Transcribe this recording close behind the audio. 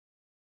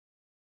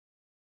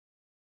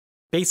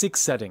Basic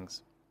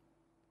settings.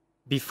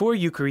 Before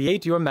you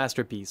create your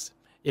masterpiece,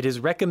 it is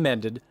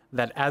recommended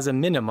that as a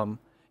minimum,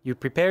 you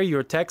prepare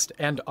your text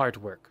and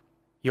artwork.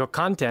 Your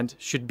content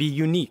should be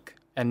unique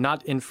and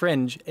not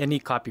infringe any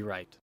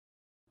copyright.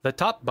 The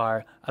top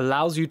bar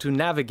allows you to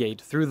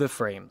navigate through the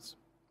frames.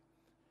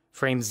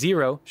 Frame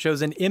 0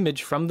 shows an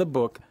image from the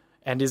book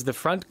and is the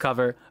front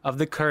cover of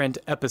the current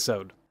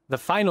episode. The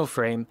final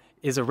frame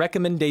is a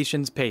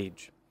recommendations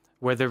page,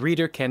 where the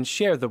reader can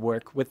share the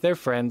work with their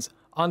friends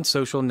on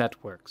social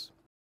networks.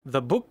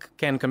 The book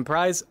can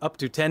comprise up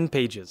to 10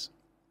 pages.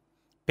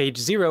 Page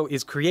 0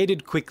 is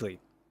created quickly.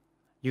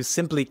 You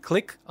simply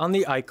click on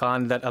the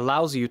icon that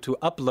allows you to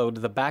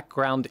upload the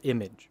background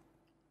image.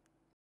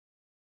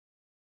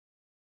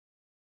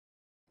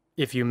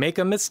 If you make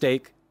a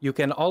mistake, you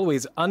can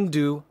always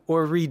undo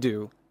or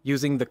redo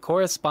using the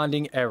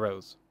corresponding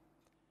arrows.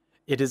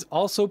 It is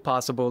also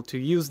possible to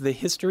use the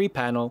History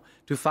panel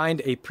to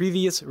find a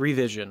previous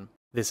revision.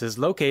 This is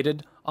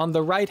located on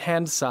the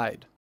right-hand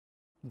side.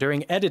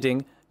 During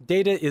editing,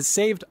 data is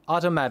saved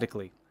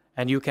automatically,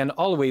 and you can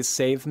always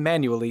save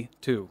manually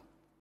too.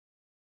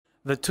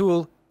 The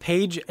tool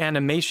Page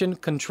Animation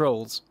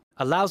Controls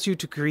allows you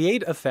to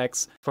create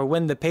effects for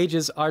when the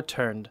pages are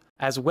turned,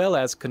 as well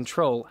as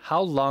control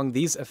how long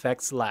these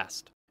effects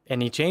last.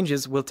 Any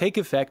changes will take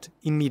effect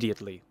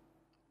immediately.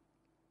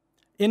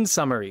 In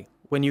summary,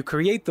 when you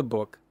create the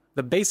book,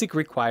 the basic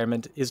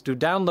requirement is to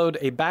download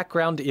a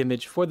background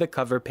image for the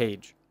cover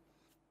page.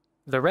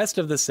 The rest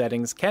of the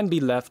settings can be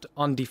left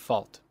on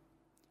default.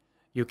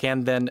 You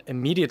can then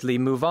immediately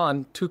move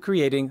on to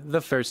creating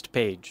the first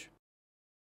page.